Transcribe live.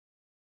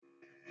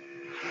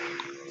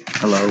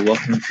Hello,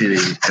 welcome to the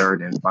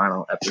third and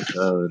final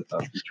episode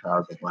of the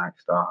Trials of Black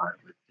Star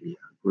with the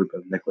group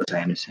of Nicholas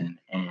Anderson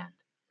and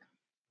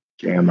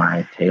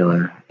Jeremiah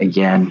Taylor.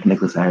 Again,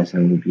 Nicholas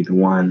Anderson will be the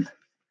one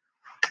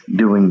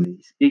doing the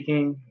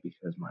speaking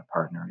because my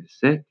partner is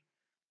sick.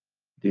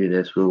 Due to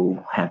this,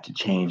 we'll have to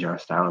change our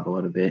style up a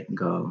little bit and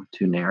go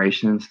to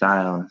narration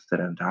style instead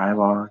of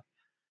dialogue,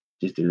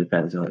 just due to the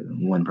fact it's only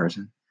one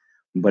person.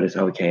 But it's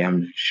okay.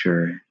 I'm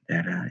sure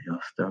that it'll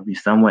still be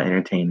somewhat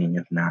entertaining.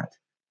 If not,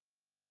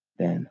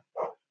 then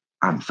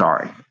I'm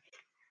sorry.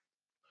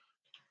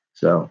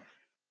 So,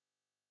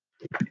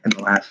 in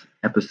the last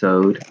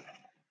episode,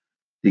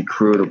 the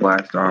crew of the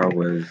Black Star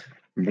was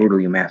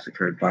brutally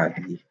massacred by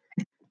the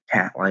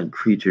cat-like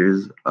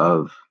creatures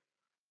of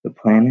the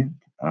planet.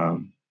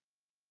 Cain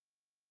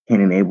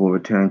and Abel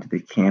returned to the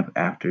camp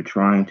after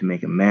trying to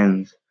make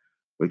amends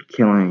for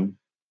killing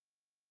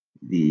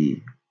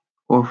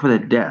for the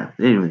death.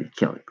 They didn't really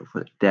kill it, but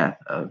for the death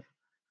of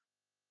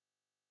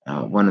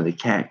one of the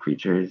cat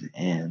creatures.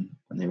 And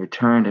when they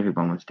returned,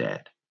 everyone was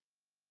dead.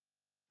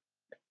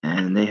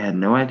 And they had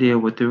no idea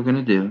what they were going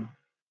to do.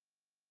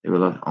 They were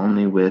left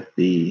only with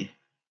the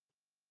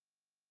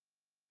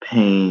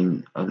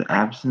pain of the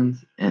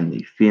absence and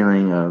the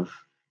feeling of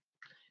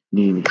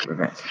needing to get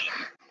revenge.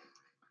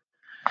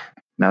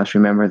 Now let's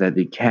remember that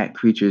the cat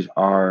creatures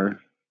are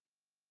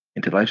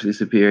intellectually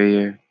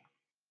superior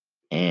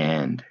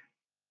and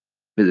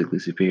physically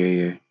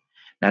superior,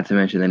 not to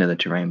mention they know the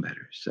terrain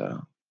better.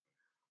 So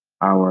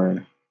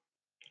our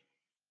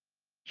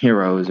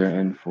heroes are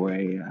in for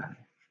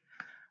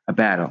a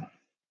battle.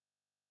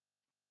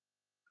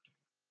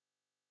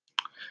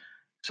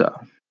 So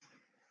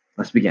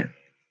let's begin.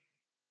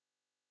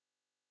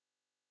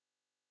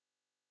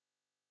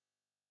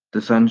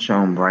 The sun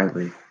shone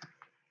brightly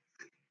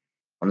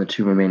on the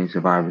two remaining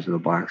survivors of the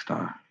Black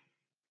Star,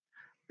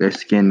 their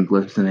skin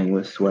glistening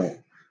with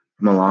sweat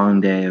from a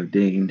long day of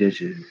digging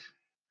ditches,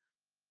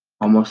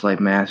 almost like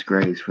mass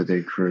graves for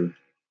their crew.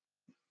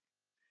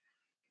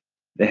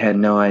 They had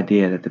no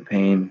idea that the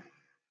pain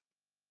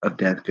of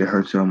death could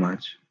hurt so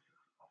much,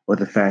 or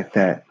the fact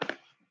that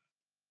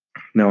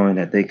knowing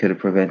that they could have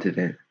prevented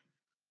it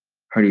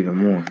hurt even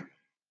more.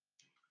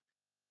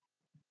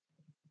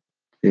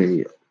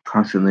 They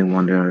constantly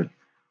wondered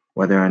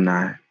whether or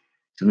not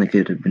something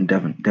could have been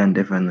done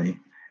differently.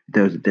 If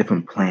there was a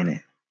different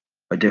planet,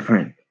 a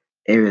different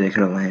area they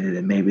could have landed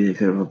in, maybe they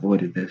could have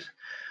avoided this.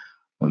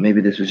 Or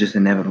maybe this was just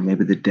inevitable.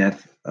 Maybe the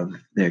death of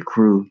their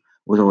crew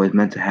was always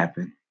meant to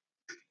happen.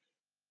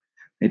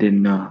 They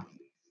didn't know.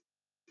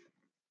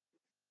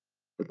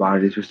 The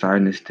bodies were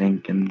starting to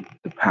stink and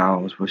the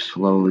pals were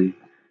slowly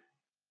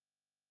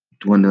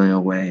dwindling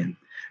away, and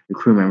the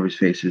crew members'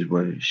 faces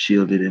were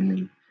shielded in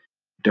the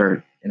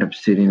dirt and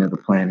obsidian of the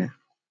planet.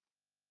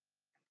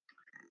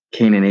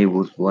 Cain and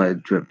Abel's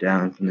blood dripped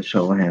down from the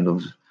shovel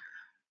handles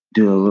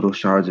due to little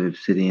shards of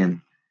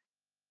obsidian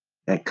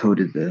that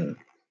coated the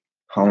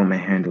polymer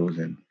handles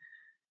and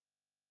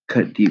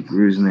cut deep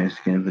grooves in their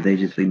skin, but they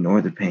just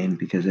ignored the pain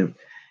because it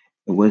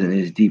wasn't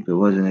as deep, it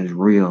wasn't as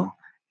real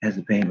as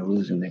the pain of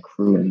losing their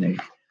crew, and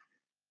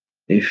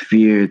they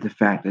feared the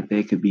fact that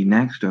they could be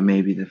next, or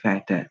maybe the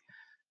fact that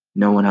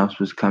no one else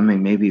was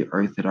coming. Maybe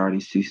Earth had already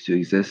ceased to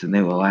exist and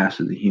they were last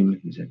of the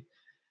humans, and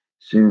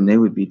soon they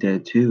would be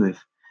dead too,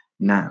 if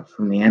not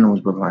from the animals,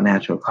 but by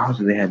natural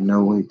causes. They had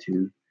no way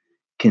to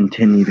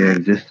continue their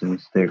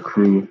existence. Their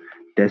crew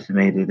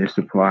decimated, their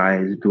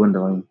supplies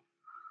dwindling.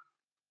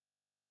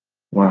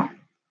 Well,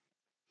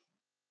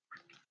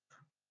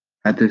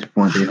 at this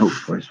point, they hoped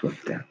for a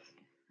swift death,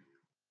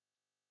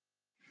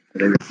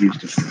 but they refused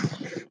to.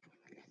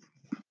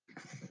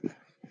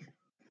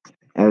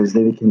 As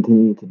they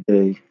continued to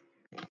dig,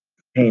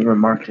 Cain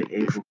remarked to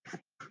Abel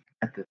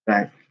at the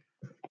fact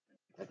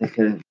that they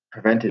could have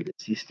prevented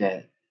this.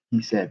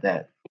 He said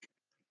that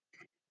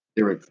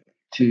there were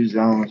two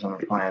zones on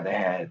the planet that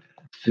had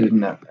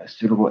a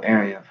suitable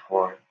area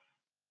for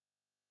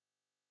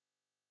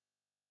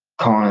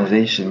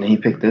colonization. He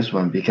picked this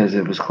one because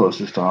it was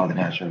closest to all the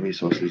natural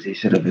resources. He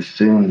should have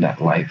assumed that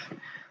life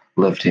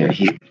lived here.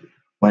 He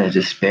wanted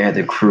to spare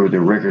the crew the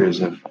rigors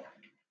of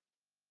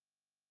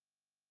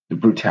the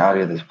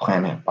brutality of this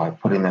planet by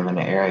putting them in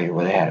an area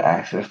where they had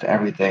access to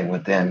everything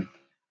within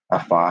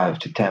a 5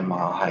 to 10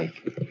 mile hike.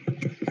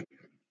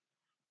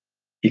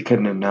 He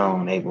couldn't have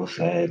known, Abel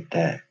said,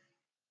 that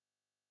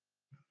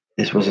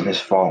this wasn't his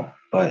fault,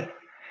 but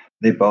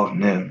they both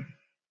knew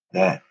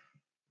that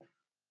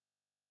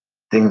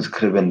things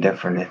could have been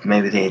different if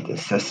maybe they had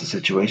assessed the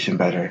situation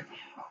better,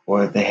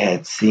 or if they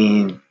had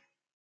seen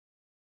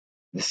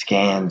the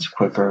scans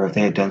quicker, if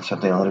they had done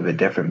something a little bit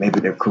different, maybe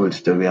their crew would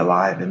still be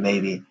alive and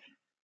maybe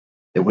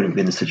they wouldn't be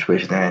in the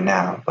situation they're in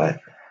now.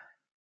 But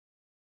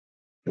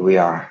here we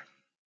are.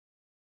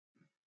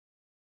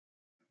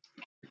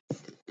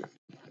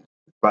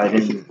 By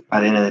the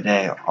end of the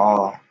day,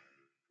 all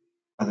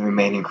of the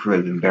remaining crew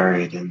had been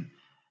buried and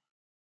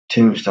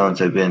tombstones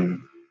had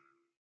been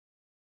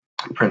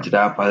printed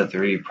out by the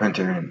 3D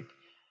printer, and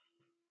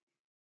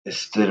it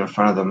stood in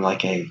front of them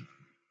like a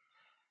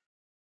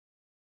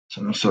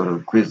some sort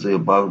of grisly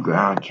above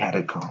ground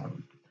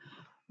catacomb,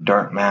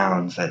 dark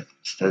mounds that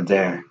stood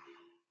there,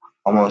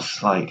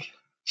 almost like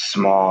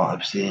small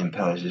obsidian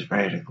pillars just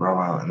ready to grow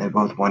out. And they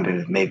both wondered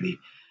if maybe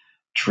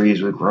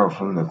trees would grow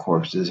from the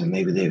corpses and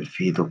maybe they would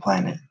feed the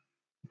planet.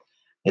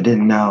 They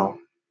didn't know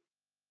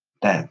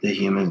that the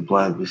human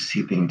blood was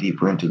seeping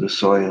deeper into the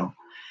soil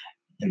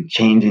and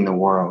changing the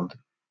world,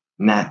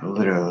 not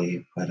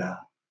literally, but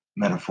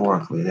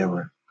metaphorically. They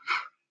were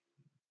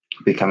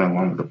becoming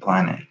one with the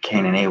planet.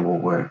 Cain and Abel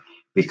were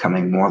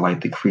becoming more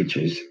like the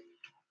creatures,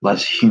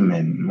 less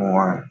human,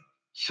 more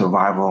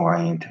survival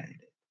oriented.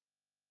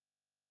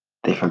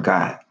 They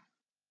forgot.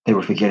 They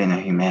were forgetting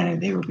their humanity.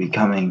 They were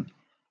becoming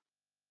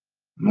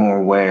more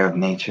aware of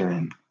nature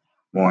and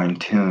more in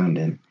tune.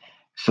 And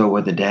so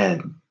were the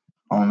dead,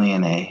 only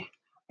in a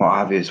more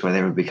obvious way.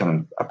 They were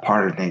becoming a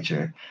part of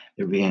nature.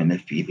 They were beginning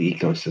to feed the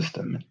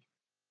ecosystem.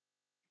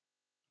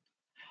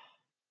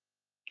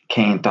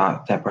 Cain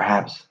thought that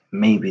perhaps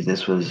maybe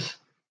this was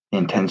the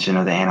intention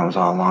of the animals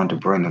all along, to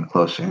bring them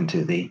closer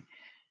into the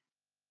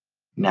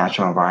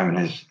natural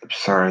environment. As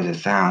absurd as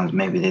it sounds,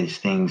 maybe these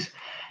things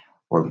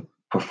were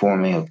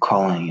performing a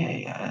culling,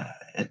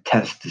 a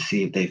test to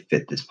see if they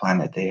fit this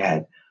planet. They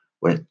had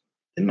with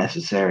the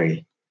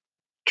necessary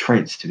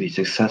traits to be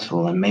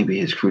successful, and maybe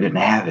his crew didn't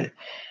have it.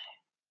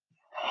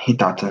 He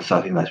thought to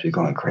himself, he must be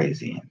going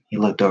crazy. He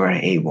looked over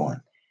at Abel,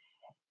 and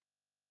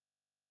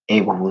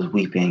Abel was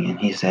weeping, and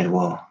he said,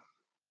 well,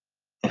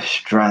 if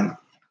strength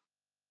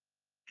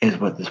is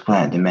what this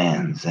planet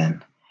demands,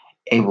 then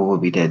Abel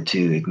would be dead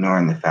too,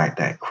 ignoring the fact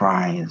that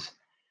crying is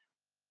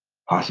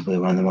possibly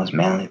one of the most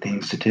manly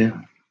things to do.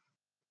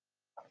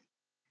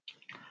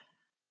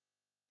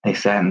 They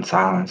sat in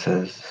silence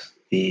as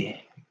the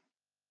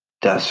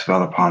dust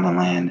fell upon the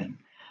land, and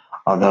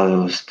although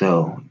it was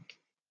still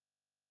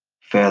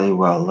fairly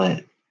well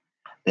lit,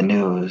 they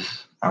knew it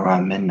was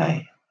around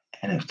midnight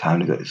and it was time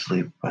to go to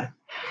sleep, but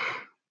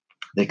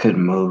they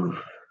couldn't move,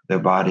 their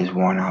bodies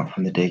worn out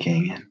from the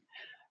digging, and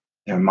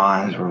their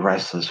minds were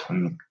restless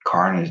from the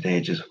carnage they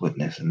had just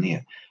witnessed and the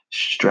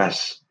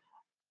stress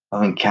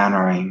of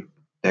encountering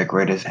their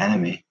greatest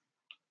enemy.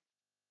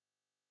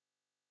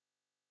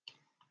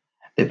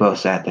 They both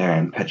sat there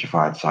in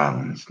petrified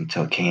silence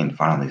until Cain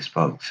finally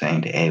spoke,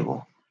 saying to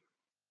Abel,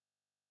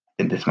 I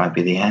think this might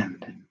be the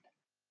end.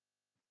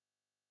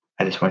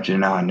 I just want you to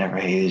know I never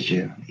hated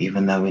you,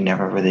 even though we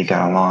never really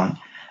got along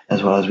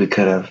as well as we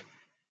could have.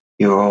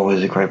 You were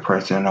always a great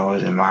person and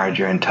always admired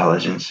your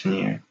intelligence and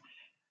your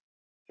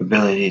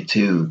ability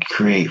to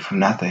create from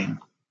nothing.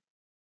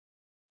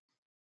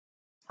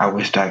 I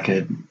wished I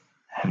could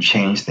have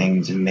changed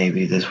things and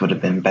maybe this would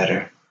have been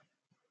better.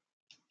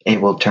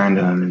 Abel turned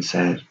to him and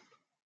said,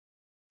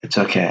 it's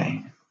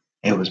okay.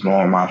 It was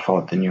more my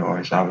fault than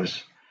yours. I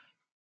was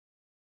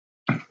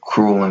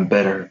cruel and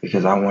bitter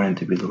because I wanted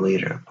to be the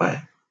leader, but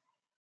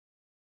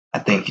I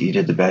think you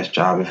did the best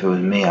job. If it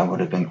was me, I would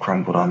have been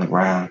crumpled on the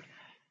ground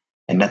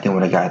and nothing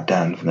would have got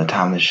done from the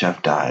time the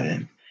chef died,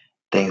 and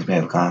things may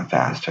have gone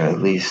faster.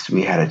 At least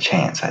we had a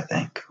chance, I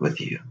think,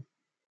 with you.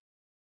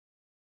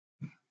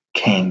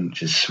 Cain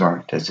just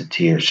smirked as the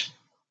tears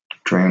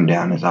streamed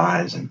down his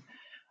eyes and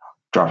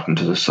dropped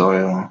into the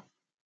soil,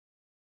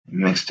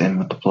 mixed in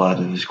with the blood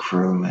of his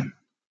crew, and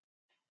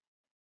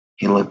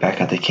he looked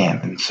back at the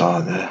camp and saw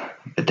the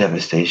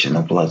devastation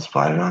of blood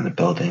splattered on the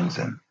buildings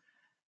and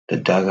the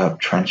dug up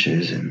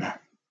trenches and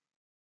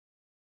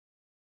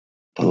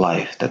the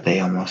life that they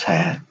almost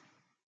had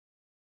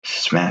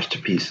smashed to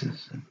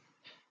pieces. And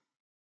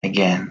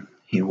again,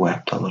 he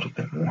wept a little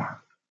bit more.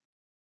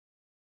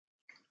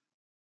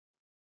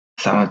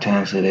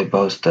 Simultaneously, they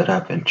both stood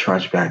up and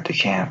trudged back to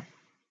camp,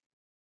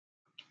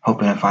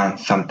 hoping to find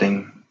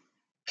something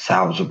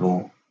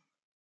salvageable,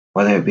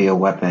 whether it be a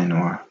weapon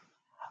or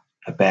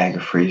a bag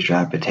of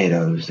freeze-dried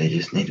potatoes. They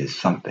just needed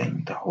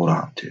something to hold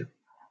on to.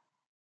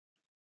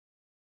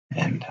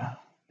 And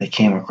they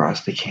came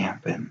across the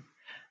camp and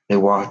they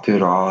walked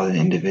through all the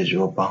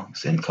individual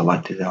bunks and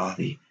collected all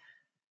the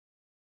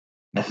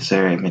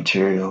necessary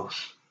materials,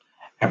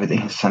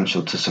 everything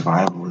essential to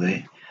survival.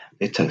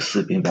 They took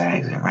sleeping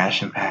bags and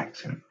ration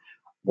packs and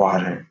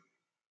water,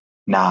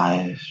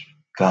 knives,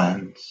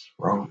 guns,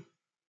 rope,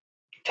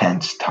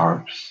 tents,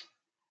 tarps.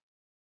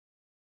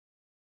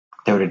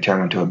 They were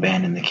determined to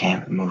abandon the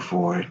camp and move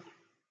forward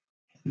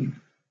and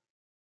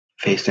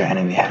face their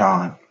enemy head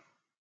on.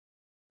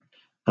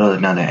 Little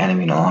did know their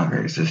enemy no longer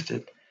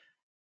existed.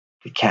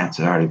 The cats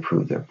had already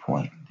proved their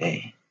point.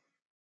 They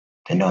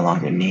no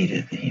longer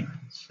needed the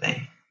humans.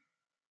 They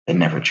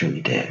never truly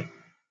did.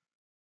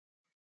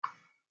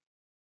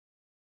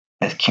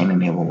 As Cain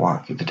and Abel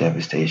walked through the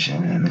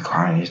devastation and the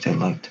carnage, they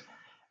looked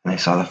and they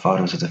saw the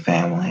photos of the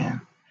family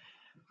and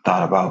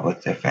thought about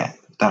what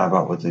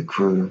the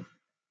crew,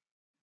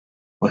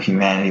 what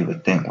humanity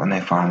would think when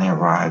they finally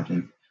arrived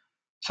and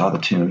saw the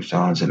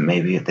tombstones, and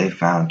maybe if they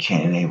found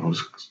Cain and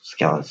Abel's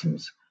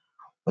skeletons,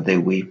 would they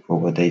weep or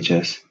would they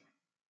just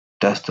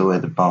dust away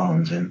the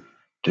bones and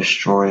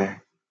destroy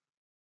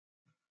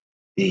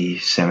the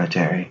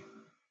cemetery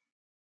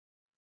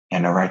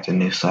and erect a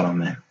new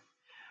settlement?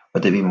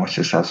 Would they be more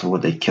successful?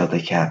 Would they kill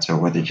the cats, or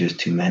were there just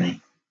too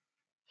many?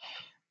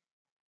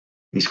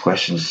 These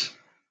questions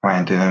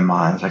ran through their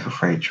minds like a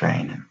freight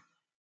train and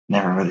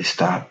never really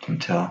stopped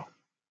until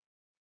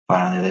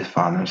finally they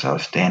found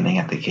themselves standing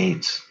at the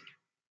gates,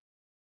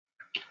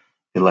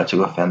 the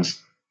electrical fence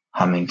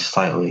humming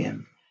slightly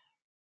and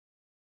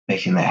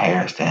making their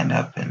hair stand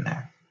up and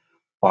their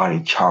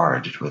body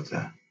charged with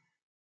the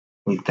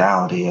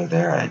lethality of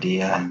their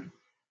idea. And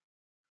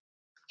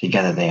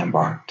together they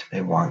embarked.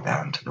 They walked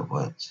out into the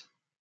woods,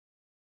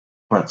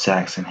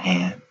 rucksacks in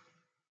hand,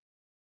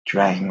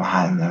 dragging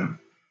behind them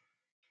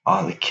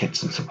all the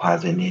kits and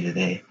supplies they needed.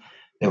 They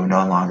were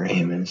no longer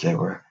humans. They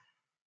were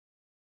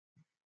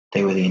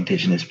the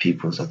indigenous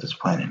peoples of this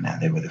planet now.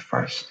 They were the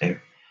first.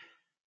 They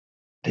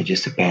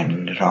just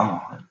abandoned it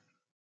all.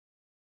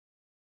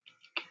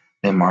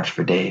 They marched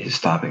for days,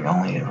 stopping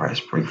only to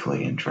rest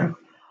briefly and drink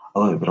a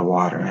little bit of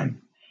water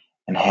and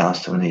inhale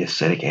some of the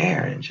acidic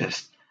air and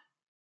just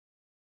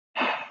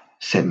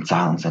sit in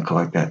silence and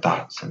collect their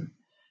thoughts and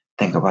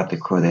think about the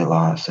crew they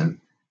lost. And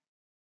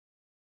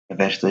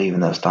eventually,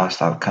 even those thoughts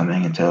stopped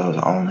coming until it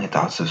was only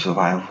thoughts of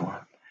survival.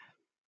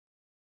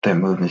 Their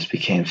movements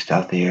became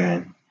stealthier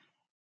and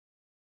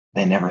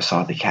they never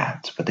saw the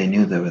cats, but they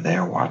knew they were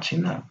there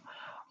watching them,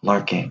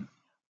 lurking,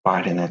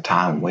 biding their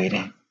time,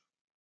 waiting.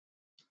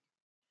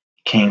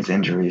 Kane's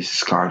injuries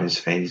scarred his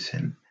face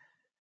and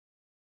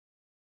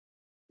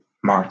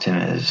marked him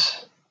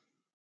as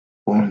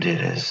wounded,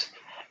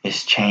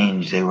 as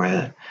changed. They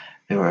were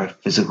a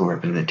physical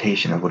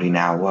representation of what he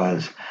now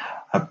was,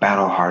 a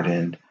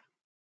battle-hardened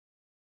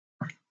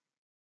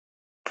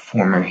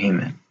former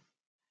human,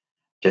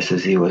 just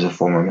as he was a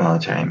former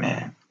military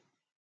man.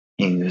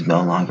 He was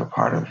no longer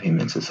part of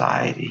human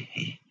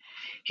society.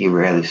 He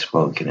rarely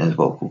spoke, and his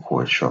vocal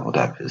cords shriveled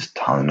up. His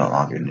tongue no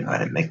longer knew how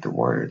to make the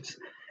words,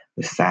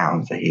 the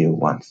sounds that he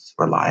once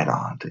relied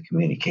on to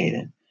communicate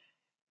in.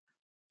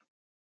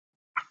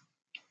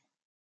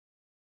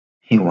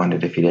 He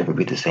wondered if he'd ever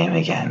be the same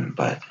again,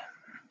 but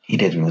he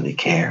didn't really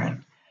care.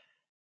 And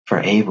for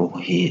Abel,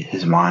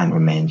 his mind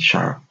remained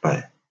sharp,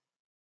 but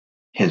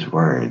his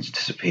words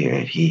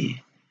disappeared.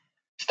 He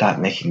stopped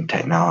making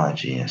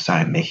technology and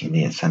started making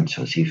the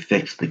essentials. He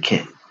fixed the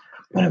kit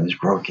when it was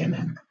broken,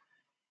 and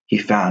he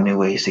found new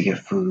ways to get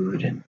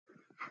food. And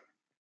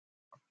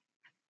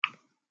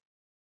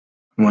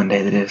one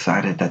day they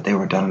decided that they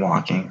were done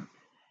walking.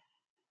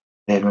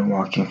 They had been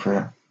walking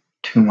for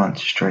 2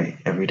 months straight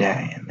every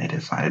day, and they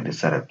decided to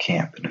set up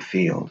camp in a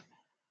field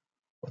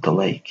with a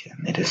lake.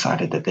 And they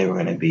decided that they were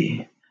going to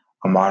be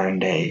a modern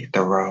day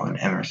Thoreau and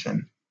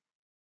Emerson.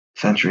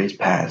 Centuries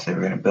passed. They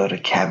were going to build a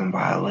cabin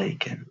by a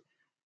lake and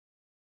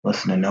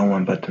listen to no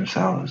one but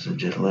themselves and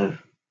just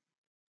live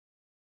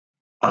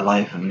a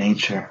life of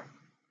nature.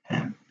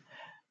 And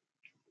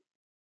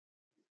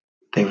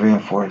they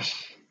reinforced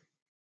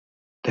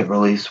their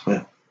release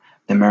with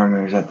the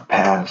memories of the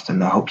past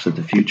and the hopes of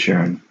the future.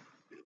 And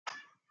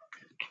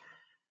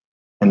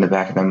in the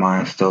back of their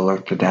mind still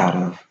lurked the doubt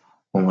of,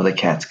 when will the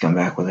cats come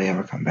back? Will they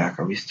ever come back?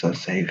 Are we still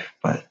safe?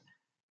 But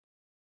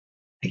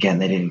again,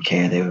 they didn't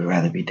care. They would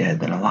rather be dead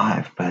than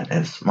alive. But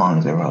as long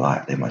as they were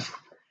alive, they must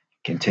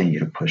continue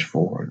to push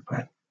forward.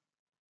 But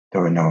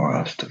there were nowhere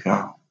else to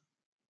go.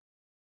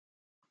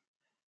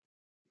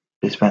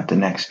 They spent the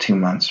next 2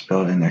 months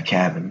building their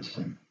cabins,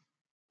 and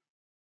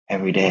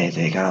every day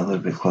they got a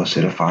little bit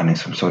closer to finding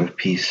some sort of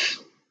peace.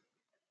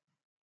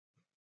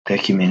 Their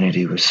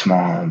community was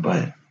small,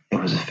 but it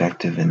was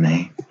effective, and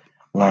they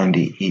learned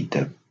to eat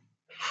the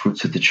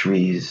fruits of the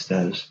trees,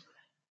 those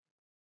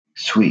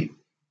sweet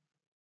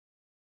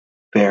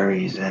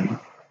berries and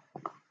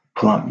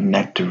plump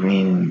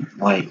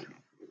nectarine-like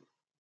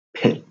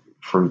pit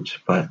fruits,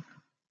 but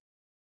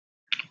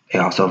they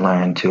also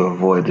learned to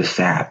avoid the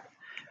sap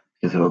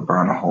because it would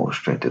burn a hole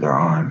straight through their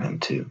arm,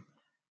 and to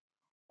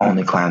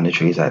only climb the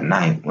trees at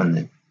night when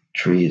the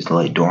trees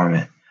lay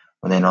dormant,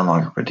 when they no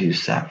longer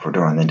produce sap for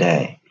during the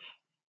day.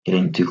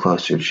 Getting too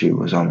close to a tree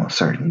was almost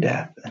certain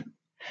death. And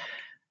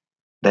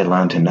they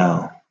learned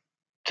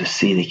to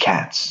see the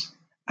cats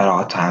at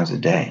all times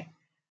of day,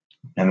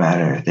 no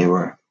matter if they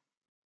were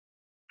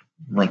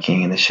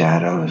blinking in the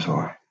shadows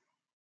or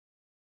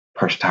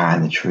perched high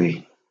in the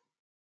tree.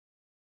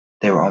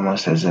 They were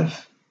almost as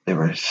if they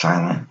were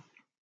silent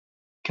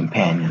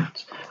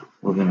companions,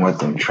 moving with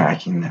them,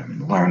 tracking them,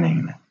 and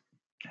learning them.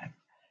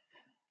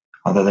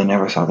 Although they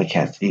never saw the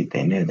cats eat,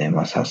 they knew they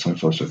must have some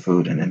source of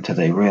food, and until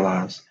they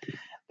realized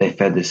they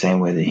fed the same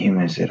way the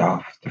humans did,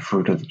 off the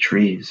fruit of the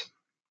trees,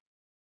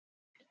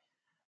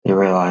 they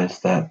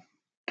realized that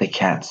the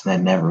cats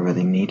had never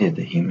really needed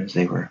the humans.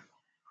 They were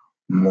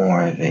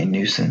more of a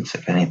nuisance.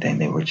 If anything,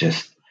 they were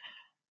just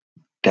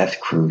death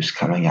crews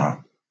coming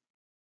out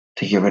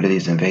to get rid of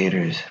these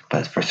invaders,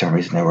 but for some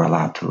reason they were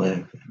allowed to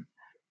live.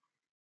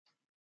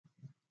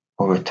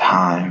 Over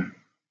time,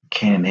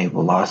 Cain and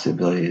Abel lost the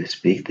ability to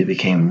speak. They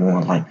became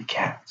more like the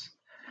cats.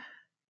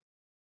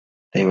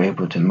 They were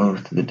able to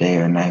move through the day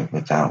or night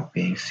without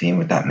being seen,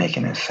 without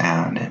making a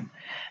sound, and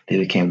they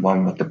became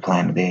one with the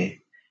planet.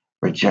 They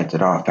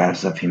rejected all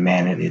facets of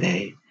humanity.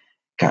 They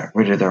got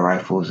rid of their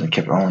rifles and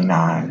kept only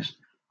knives,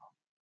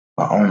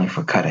 but only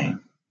for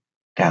cutting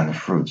down the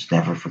fruits,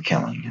 never for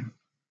killing. And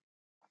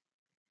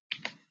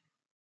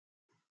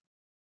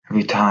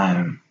every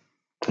time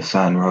the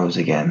sun rose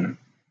again,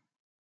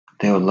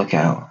 they would look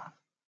out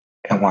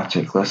and watch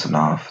it glisten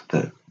off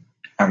the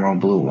emerald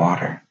blue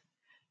water,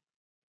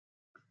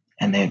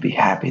 and they'd be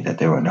happy that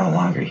they were no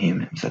longer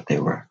humans, that they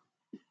were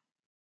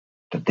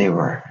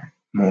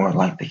more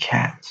like the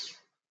cats.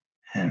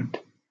 And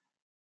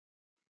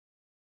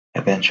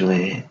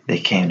eventually they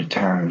came to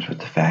terms with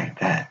the fact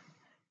that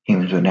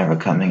humans were never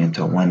coming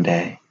until one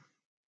day,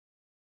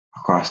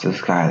 across the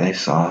sky, they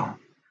saw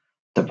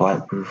the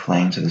bright blue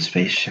flames of the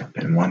spaceship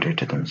and wondered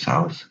to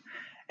themselves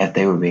if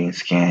they were being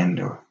scanned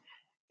or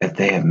if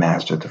they had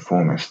mastered the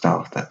form of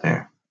stealth that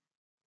their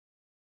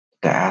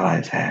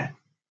allies had.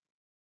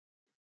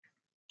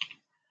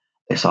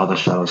 They saw the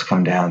shuttles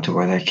come down to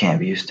where their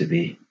camp used to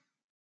be,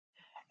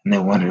 and they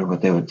wondered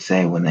what they would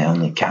say when they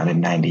only counted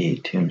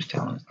 98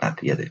 tombstones, not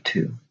the other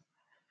two.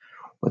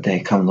 Would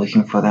they come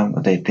looking for them?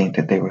 Would they think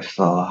that they were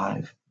still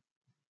alive?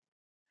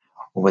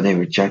 Or would they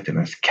reject them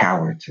as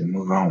cowards and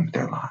move on with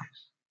their lives?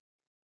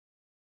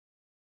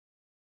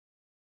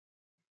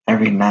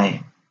 Every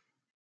night,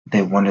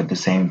 they wondered the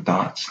same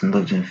thoughts and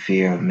lived in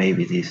fear of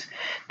maybe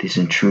these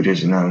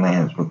intruders in their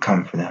lands would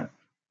come for them,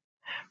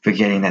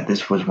 forgetting that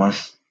this was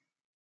once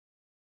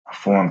a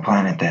foreign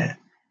planet that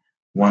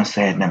once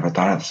they had never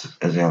thought of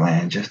as their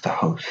land, just a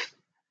host.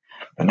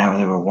 But now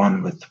they were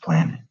one with the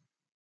planet.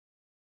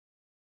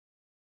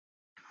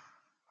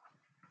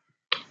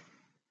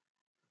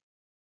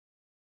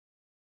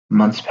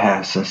 Months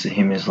passed since the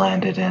humans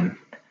landed, and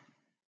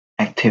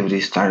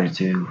activity started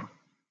to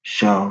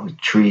show.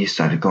 Trees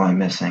started going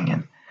missing,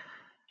 and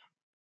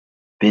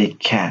big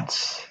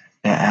cats,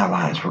 their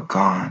allies, were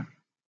gone.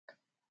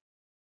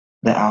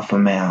 The alpha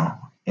male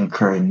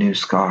incurred new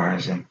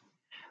scars and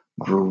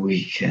grew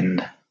weak,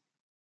 and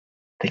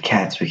the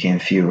cats became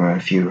fewer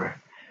and fewer,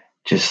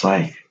 just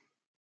like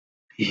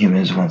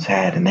humans once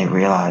had. And they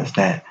realized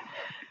that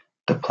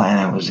the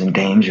planet was in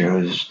danger.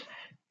 It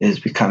was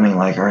becoming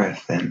like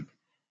Earth, and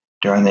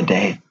during the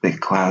day, the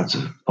clouds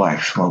of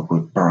black smoke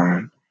would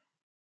burn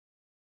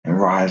and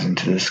rise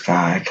into the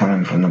sky,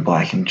 coming from the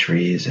blackened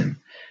trees. And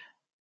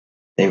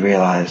they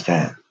realized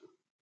that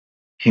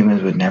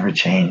humans would never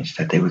change,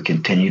 that they would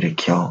continue to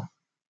kill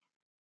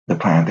the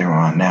planet they were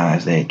on now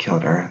as they had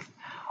killed Earth.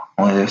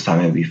 Only this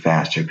time it would be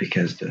faster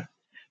because the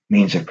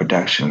means of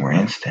production were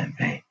instant.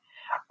 They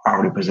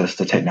already possessed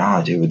the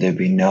technology. Would there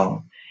be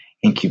no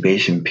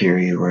incubation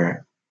period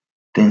where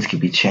things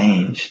could be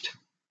changed?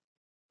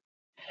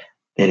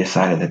 They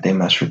decided that they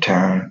must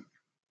return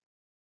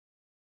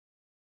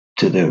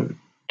to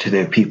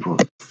their people,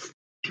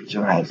 teach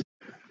them as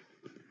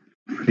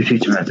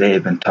they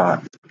had been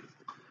taught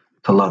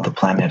to love the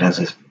planet as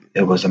if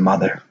it was a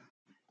mother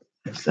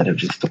instead of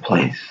just a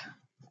place.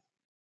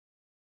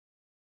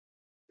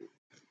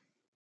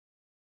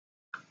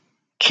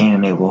 Cain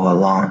and Abel had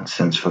long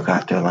since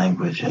forgot their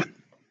language, and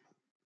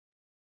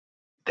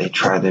they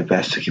tried their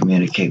best to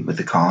communicate with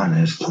the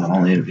colonists,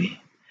 only to be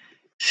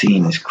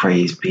seen as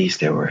crazed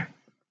beasts that were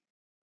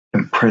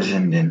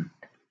imprisoned, and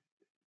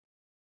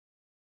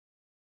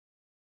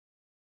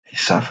they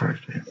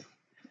suffered. And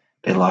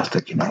they lost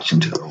their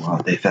connection to the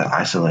world. They felt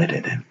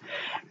isolated, and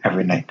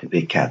every night the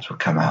big cats would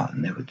come out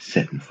and they would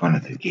sit in front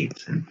of the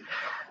gates and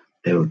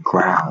they would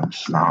growl and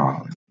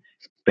snarl and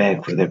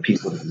beg for their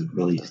people to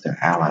release their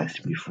allies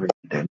to be free,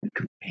 their new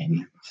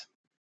companions.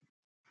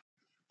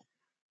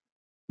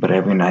 But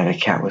every night a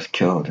cat was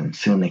killed, and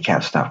soon the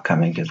cats stopped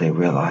coming because they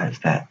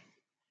realized that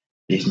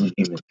these new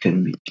humans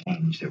couldn't be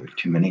changed. There were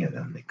too many of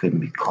them. They couldn't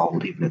be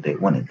called even if they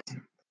wanted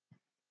to.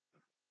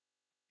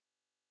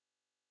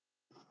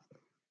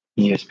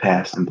 Years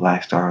passed, and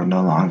Black Star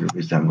no longer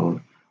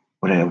resembled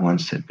what it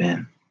once had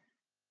been.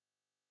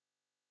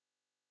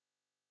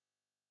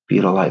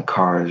 Beetle-like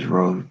cars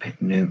rode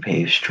new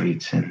paved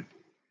streets, and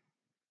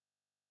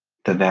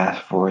the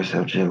vast forests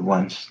that had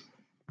once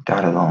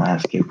dotted the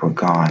landscape were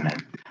gone,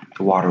 and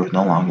the water was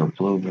no longer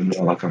blue, but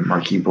more like a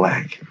murky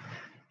black,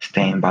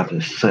 stained by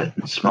the soot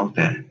and smoke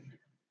that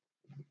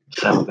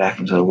settled back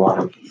into the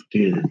water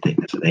due to the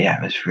thickness of the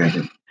atmosphere.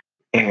 The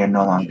air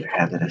no longer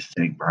had that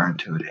acidic burn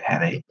to it. It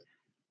had a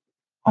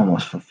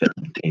almost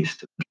fulfilling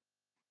taste,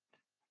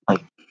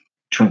 like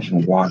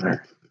drinking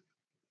water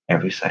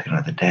every second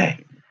of the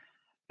day.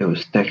 It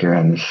was thicker,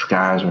 and the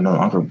skies were no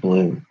longer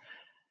blue.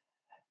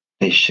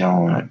 They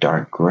shone a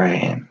dark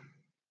gray, and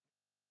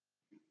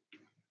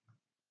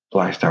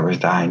Black Star was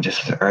dying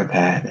just as Earth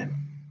had. And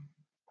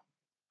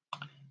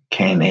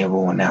Cain and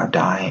Abel were now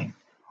dying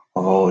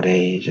of old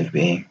age, of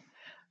being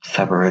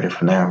separated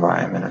from their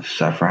environment, of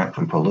suffering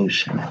from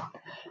pollution.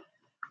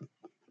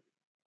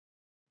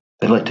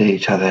 They looked at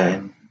each other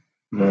and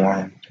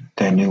mourned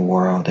their new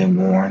world. They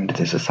mourned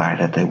the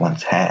society that they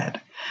once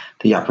had,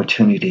 the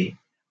opportunity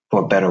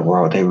for a better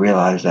world. They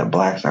realized that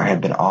Black Star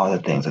had been all the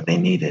things that they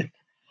needed: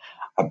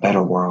 a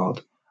better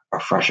world, a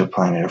fresher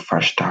planet, a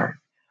fresh start.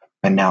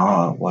 But now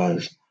all it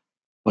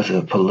was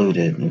a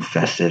polluted,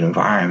 infested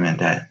environment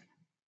that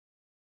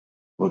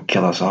would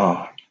kill us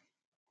all.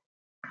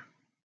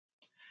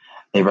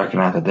 They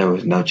recognized that there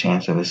was no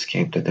chance of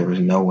escape, that there was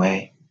no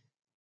way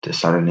to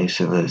start a new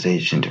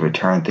civilization, to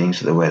return things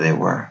to the way they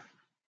were.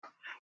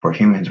 For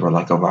humans were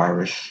like a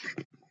virus,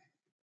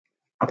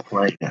 a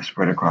plague that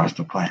spread across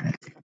the planet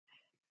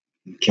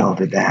and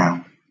killed it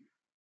down.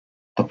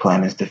 The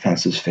planet's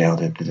defenses failed.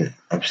 The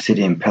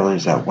obsidian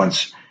pillars that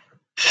once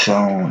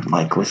shone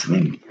like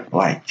glistening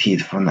black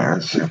teeth from the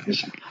Earth's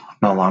surface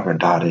no longer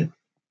dotted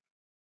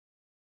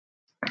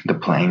the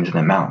plains and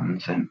the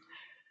mountains, and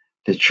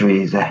the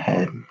trees that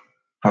had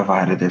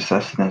provided their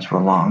sustenance were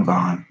long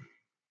gone,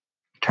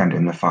 turned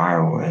into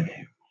firewood,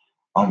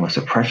 almost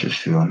a precious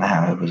fuel.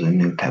 Now it was a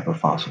new type of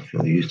fossil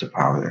fuel used to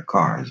power their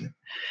cars.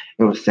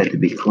 It was said to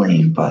be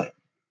clean, but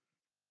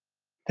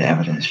the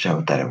evidence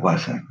showed that it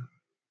wasn't.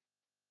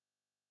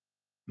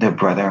 Their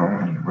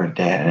brethren were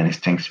dead, an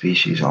extinct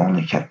species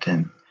only kept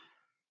in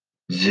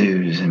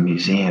zoos and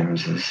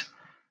museums as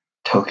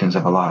tokens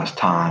of a lost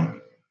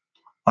time,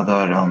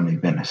 although it had only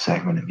been a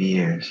segment of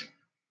years.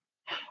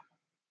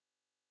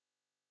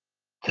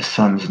 The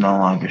suns no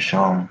longer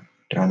shone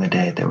during the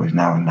day, there was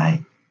now a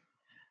night.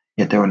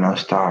 Yet there were no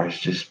stars,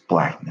 just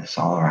blackness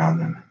all around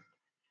them.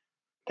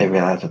 They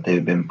realized that they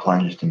had been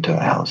plunged into a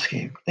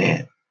hellscape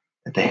that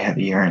they had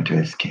yearned to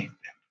escape.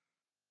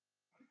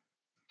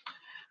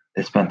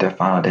 They spent their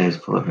final days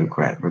full of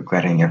regret,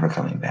 regretting ever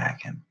coming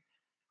back and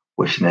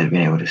wishing they'd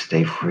been able to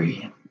stay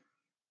free,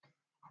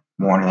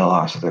 mourning the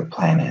loss of their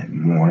planet,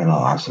 mourning the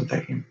loss of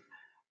their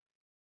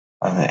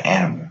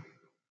animal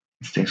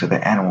instincts, of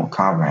their animal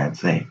comrades.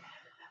 They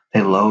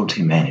loathed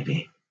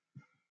humanity.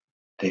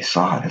 They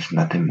saw it as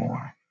nothing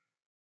more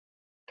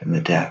than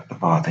the death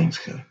of all things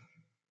good.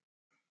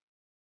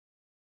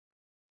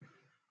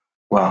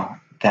 Well,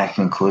 that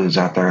concludes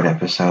our third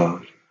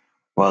episode,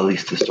 well, at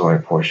least the story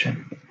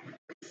portion.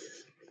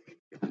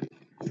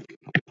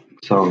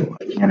 So,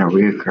 again, a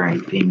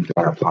reoccurring theme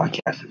throughout our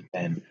podcast has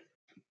been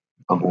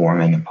global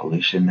warming and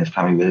pollution. This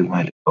time we really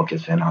wanted to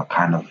focus in on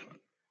kind of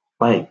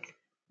like,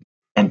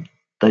 and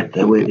like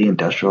the way the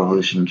Industrial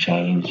Revolution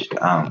changed,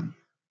 the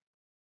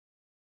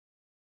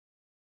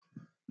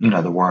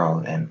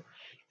world and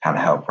kind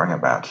of help bring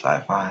about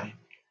sci-fi.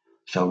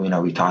 So,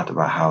 we talked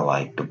about how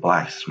like the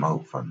black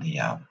smoke from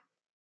the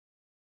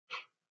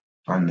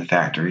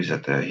factories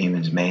that the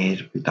humans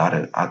made. I thought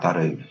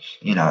it was,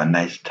 a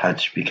nice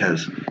touch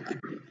because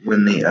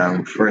when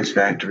the first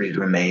factories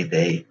were made,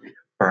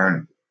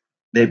 burned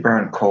they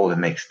burned coal to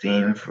make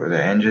steam for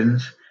their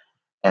engines,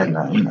 and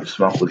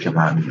smoke would come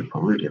out and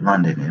polluted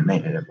London and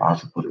made it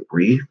impossible to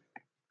breathe.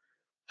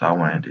 So I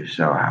wanted to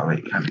show how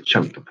it kind of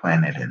choked the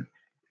planet and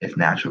its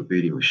natural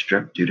beauty was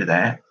stripped due to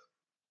that.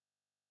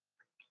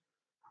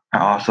 I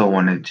also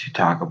wanted to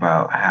talk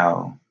about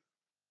how,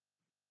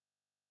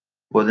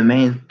 well, the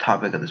main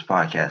topic of this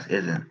podcast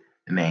isn't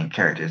the main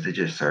characters. They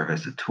just serve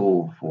as a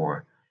tool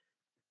for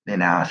the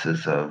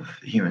analysis of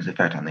humans'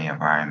 effect on the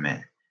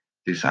environment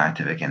through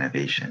scientific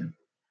innovation,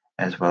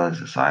 as well as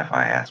the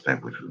sci-fi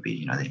aspect, which would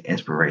be, the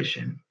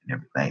inspiration and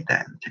everything like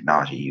that, and the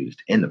technology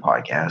used in the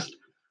podcast.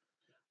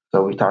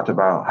 So we talked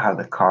about how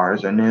the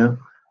cars are new,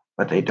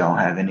 but they don't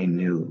have any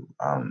new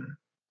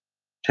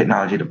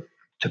technology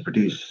to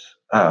produce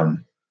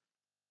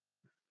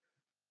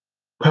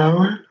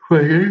power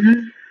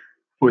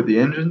for the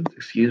engines.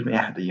 Excuse me,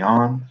 I had to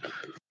yawn.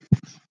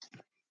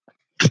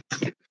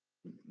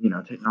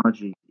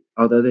 Technology,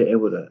 although they're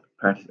able to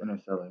practice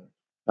interstellar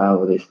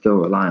travel, they still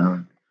rely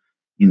on,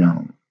 you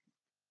know,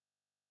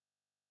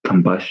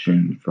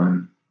 combustion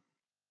from,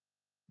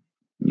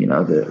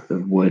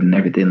 the wood and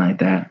everything like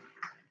that.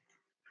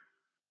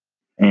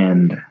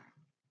 And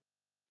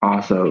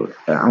also,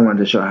 I wanted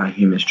to show how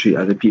humans treat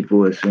other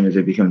people as soon as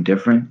they become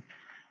different.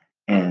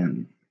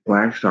 And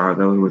Black Star,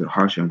 though it was a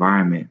harsh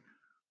environment,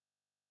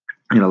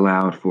 it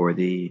allowed for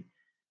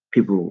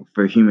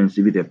for humans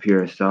to be their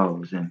purest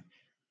selves. And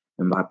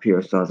by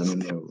pure selves, I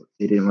mean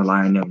they didn't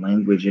rely on their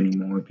language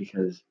anymore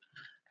because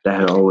that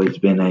had always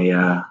been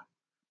a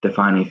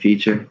defining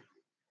feature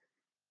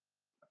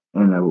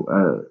and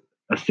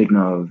a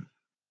signal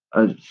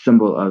a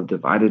symbol of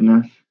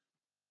dividedness.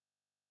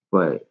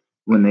 But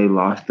when they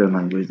lost their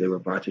language, they were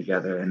brought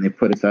together and they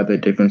put aside their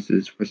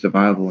differences for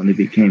survival and they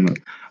became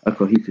a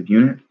cohesive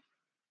unit.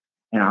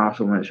 And I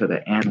also want to show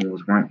that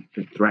animals weren't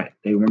the threat.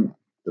 They weren't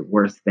the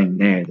worst thing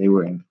there. They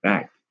were, in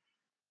fact,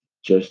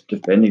 just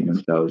defending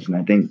themselves. And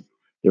I think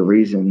the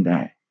reason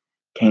that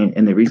Cain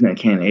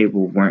and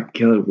Abel weren't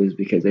killed was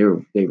because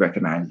they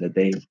recognized that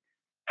they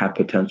had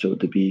potential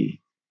to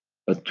be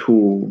a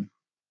tool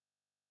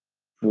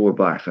for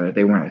blacks. Right?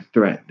 They weren't a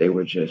threat. They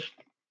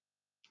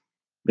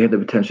had the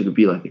potential to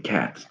be like the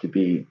cats, to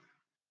be,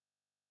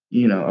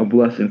 a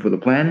blessing for the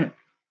planet.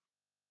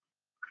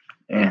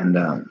 And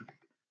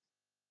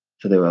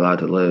so they were allowed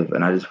to live.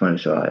 And I just want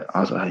to show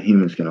also how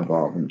humans can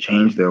evolve and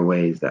change their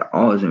ways, that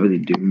all isn't really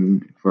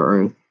doomed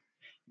for Earth,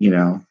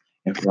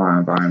 and for our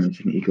environments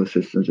and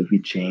ecosystems. If we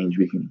change,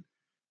 we can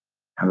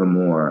have a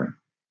more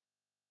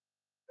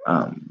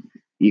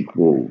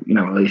equal,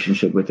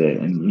 relationship with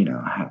it and,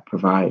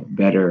 provide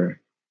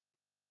better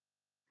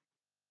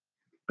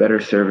better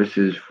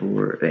services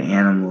for the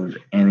animals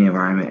and the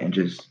environment and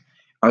just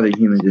other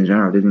humans in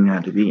general. It doesn't even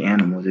have to be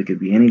animals. It could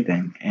be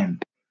anything.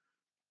 And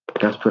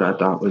that's what I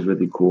thought was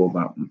really cool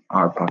about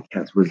our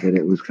podcast was that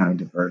it was kind of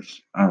diverse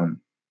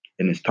in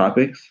its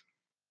topics.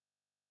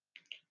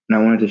 And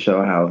I wanted to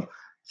show how,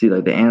 see,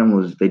 like the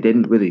animals, they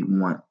didn't really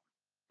want,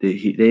 they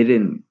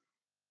didn't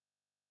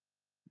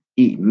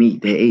eat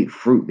meat. They ate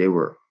fruit. They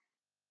were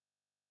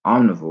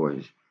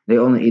omnivores. They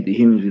only ate the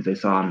humans because they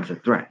saw them as a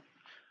threat.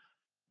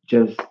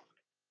 Just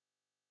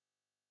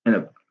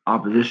in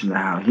opposition to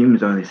how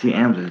humans only see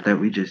animals is that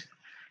we just,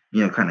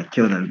 kind of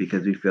kill them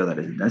because we feel that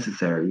it's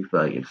necessary. We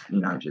feel like it's,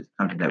 just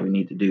something that we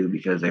need to do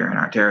because they're in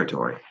our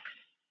territory,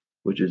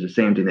 which is the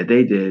same thing that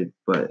they did,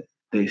 but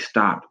they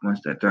stopped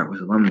once that threat was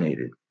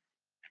eliminated.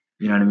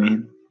 You know what I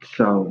mean?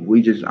 So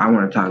I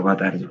want to talk about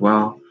that as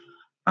well.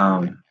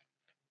 Um,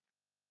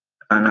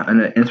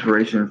 and an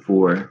inspiration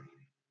for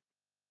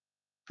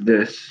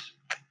this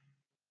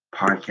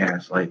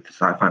podcast, like the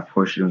sci-fi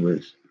portion,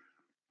 was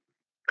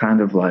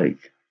kind of like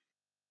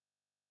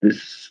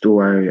this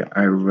story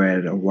I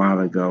read a while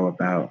ago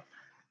about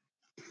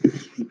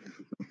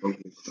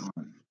focused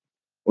on,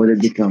 or they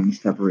become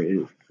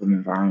separated from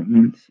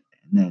environments,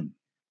 and then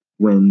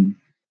when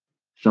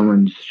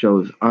someone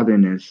shows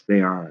otherness,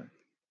 they are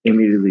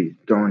immediately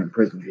thrown in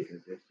prison because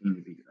they seem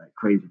to be like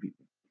crazy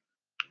people.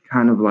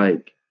 Kind of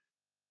like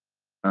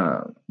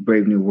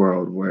Brave New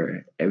World,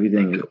 where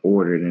everything is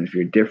ordered, and if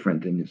you're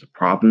different, then there's a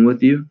problem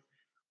with you.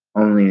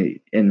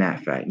 Only in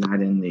that fact,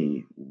 not in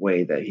the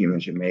way that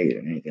humans are made or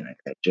anything like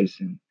that, just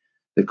in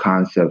the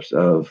concepts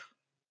of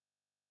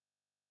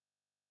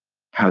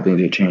how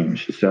things are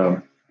changed.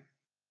 So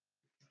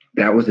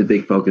that was a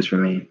big focus for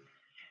me.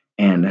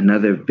 And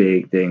another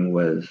big thing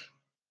was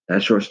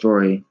that short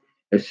story.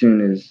 As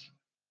soon as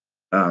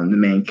the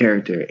main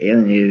character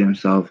alienated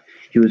himself,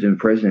 he was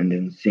imprisoned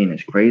and seen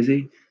as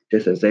crazy,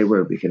 just as they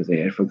were because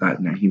they had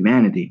forgotten their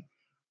humanity.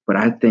 But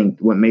I think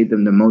what made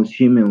them the most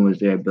human was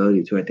their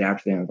ability to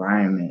adapt to their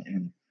environment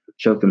and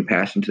show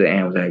compassion to the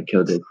animals that had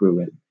killed their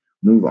crew and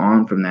move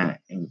on from that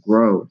and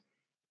grow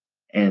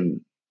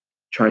and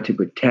try to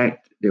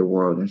protect their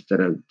world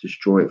instead of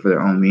destroy it for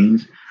their own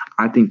means.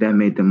 I think that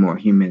made them more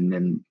human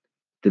than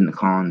the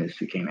colonists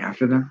who came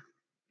after them.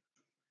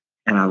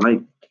 And I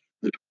like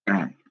the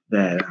fact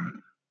that,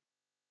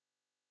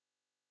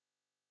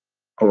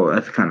 oh,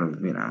 that's kind of,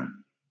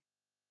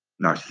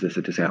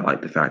 narcissistic to say I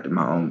like the fact that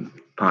my own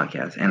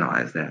podcast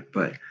analyzed that,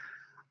 but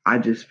I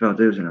just felt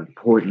it was an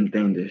important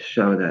thing to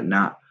show that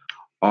not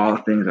all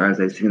things are as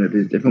they seem, that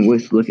there's different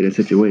ways to look at a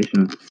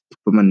situation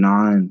from a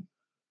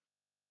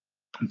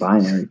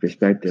non-binary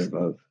perspective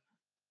of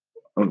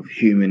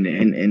human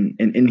and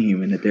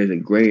inhuman, that there's a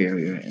gray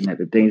area and that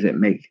the things that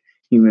make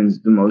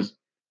humans the most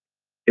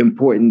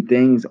important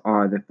things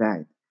are the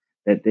fact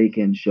that they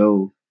can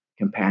show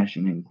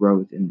compassion and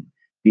growth and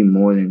be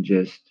more than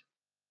just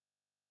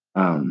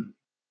um,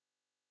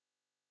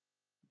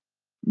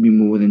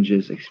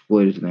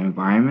 exploiters of the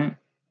environment.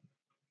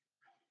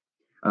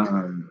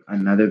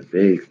 Another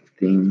big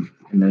theme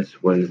in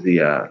this was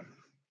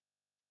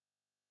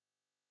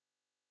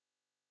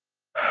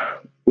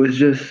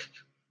just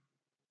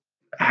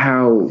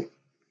how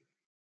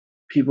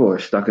people are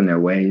stuck in their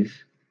ways.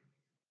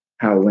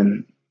 How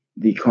when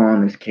the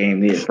colonists came,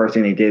 the first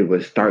thing they did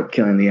was start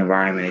killing the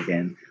environment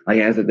again. Like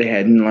as if they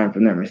hadn't learned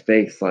from their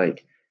mistakes.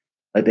 Like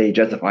they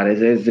justified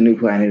it as the new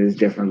planet is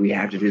different. We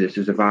have to do this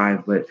to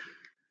survive. But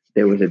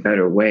there was a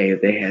better way.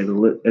 If they had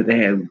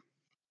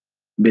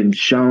been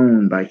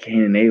shown by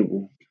Cain and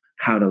Abel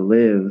how to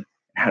live,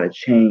 how to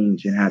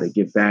change, and how to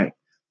get back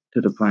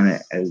to the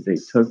planet as they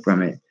took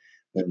from it,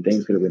 then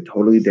things could have been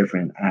totally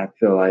different. And I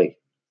feel like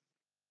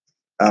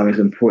it's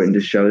important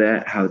to show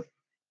that how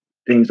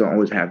things don't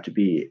always have to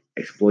be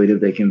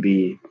exploitive; they can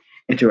be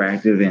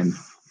interactive,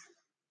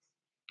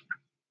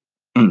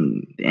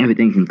 and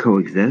everything can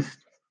coexist.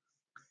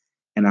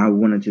 And I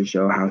wanted to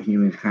show how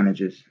humans kind of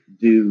just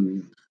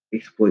do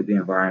exploit the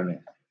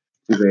environment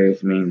through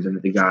various means under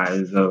the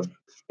guise of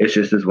it's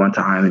just this one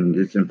time and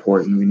it's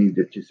important, we need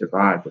it to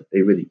survive, but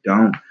they really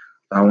don't.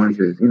 So I wanted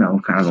to,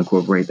 kind of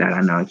incorporate that.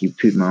 I know I keep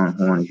tooting my own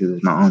horn because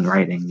it's my own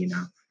writing,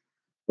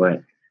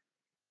 but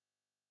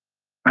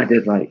I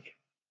did like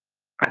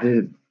I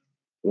did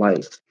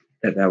like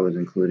that was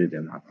included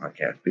in my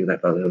podcast because I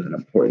thought it was an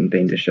important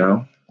thing to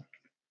show.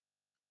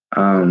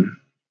 Um,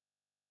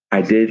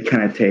 I did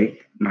kind of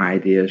take my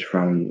ideas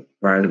from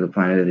Rise of the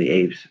Planet of the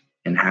Apes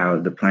and how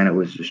the planet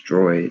was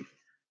destroyed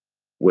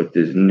with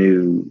this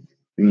new,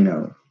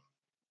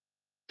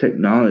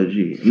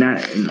 technology,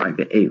 not in like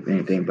the ape or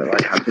anything, but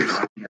like how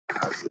technology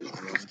has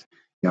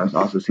it's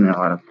also seen a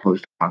lot of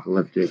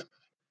post-apocalyptic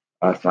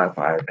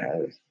sci-fi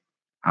as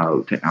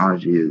how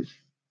technology is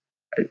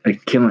a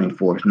killing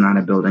force, not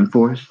a building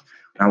force.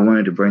 I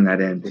wanted to bring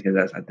that in because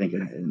that's, I think,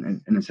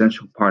 an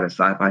essential part of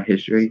sci-fi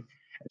history,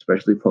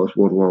 especially post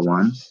World War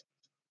One.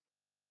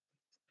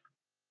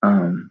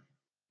 Um,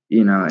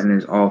 and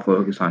it's all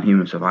focused on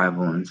human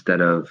survival instead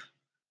of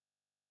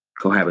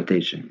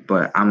cohabitation.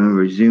 But I'm gonna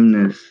resume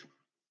this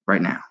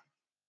right now.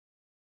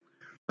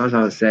 As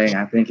I was saying,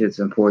 I think it's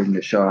important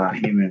to show how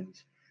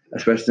humans,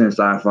 especially in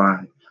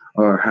sci-fi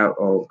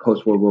or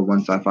post World War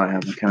One sci-fi,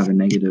 have a kind of a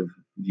negative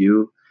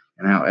view,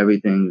 and how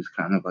everything's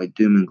kind of like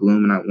doom and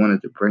gloom. And I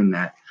wanted to bring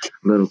that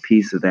little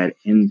piece of that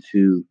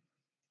into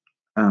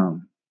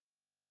um,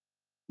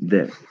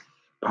 this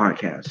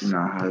podcast. You know,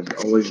 how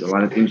there's always a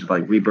lot of things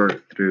like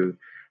rebirth through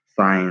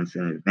science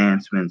and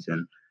advancements,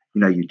 and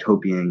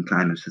utopian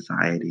kind of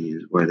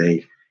societies where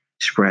they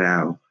spread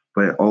out,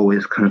 but it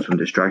always comes from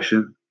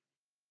destruction.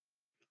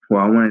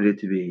 Well, I wanted it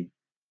to be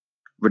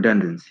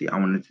redundancy. I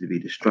wanted it to be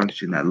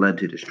destruction that led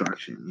to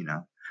destruction.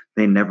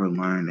 They never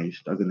learn. They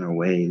stuck in their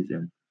ways,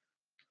 and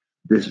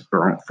this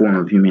form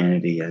of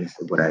humanity is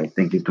what I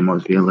think is the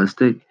most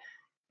realistic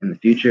in the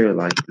future.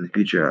 Like in the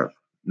future of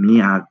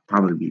me, I'd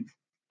probably be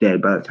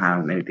dead by the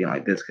time anything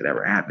like this could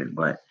ever happen.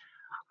 But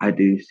I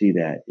do see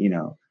that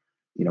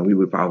we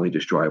would probably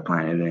destroy a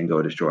planet and then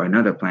go destroy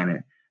another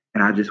planet.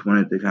 And I just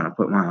wanted to kind of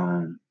put my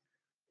own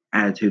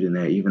attitude in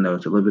there, even though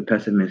it's a little bit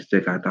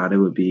pessimistic. I thought it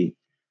would be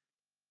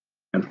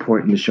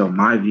important to show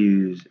my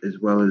views as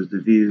well as the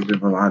views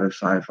of a lot of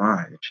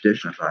sci-fi,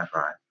 traditional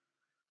sci-fi.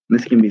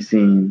 This can be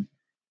seen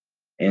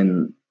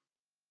in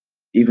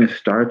even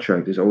Star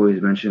Trek. There's always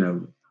mention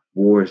of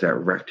wars that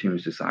wrecked human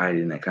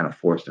society and that kind of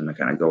forced them to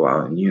kind of go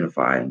out and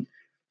unify and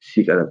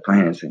seek other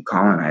planets and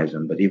colonize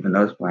them. But even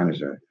those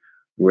planets are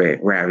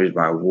ravaged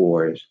by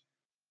wars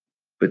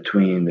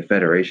between the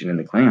Federation and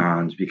the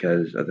Klingons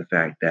because of the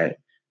fact that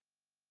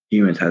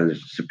humans have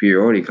this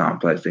superiority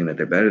complex, thing that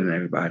they're better than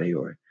everybody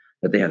or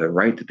that they have the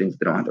right to things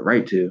they don't have the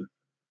right to.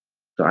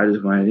 So I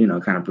just wanted,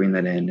 kind of bring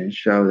that in and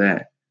show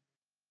that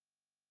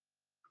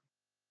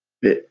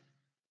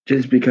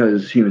just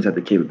because humans have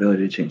the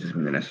capability to change doesn't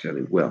mean they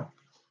necessarily will.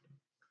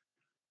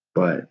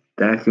 But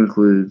that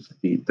concludes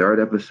the third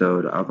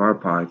episode of our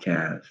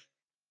podcast.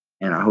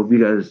 And I hope you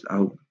guys, I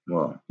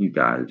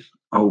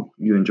hope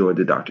you enjoyed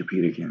the Dr.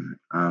 Peterkin.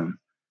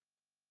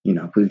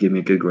 Please give me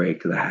a good grade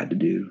because I had to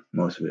do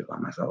most of it by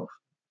myself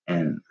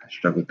and I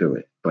struggled through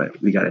it, but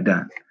we got it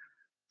done.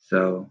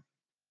 So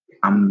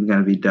I'm going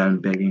to be done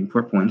begging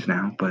for points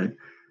now, but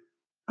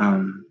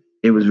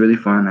it was really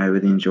fun. I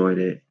really enjoyed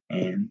it.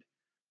 And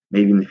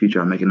maybe in the future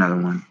I'll make another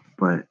one.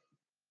 But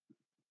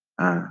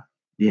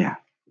yeah.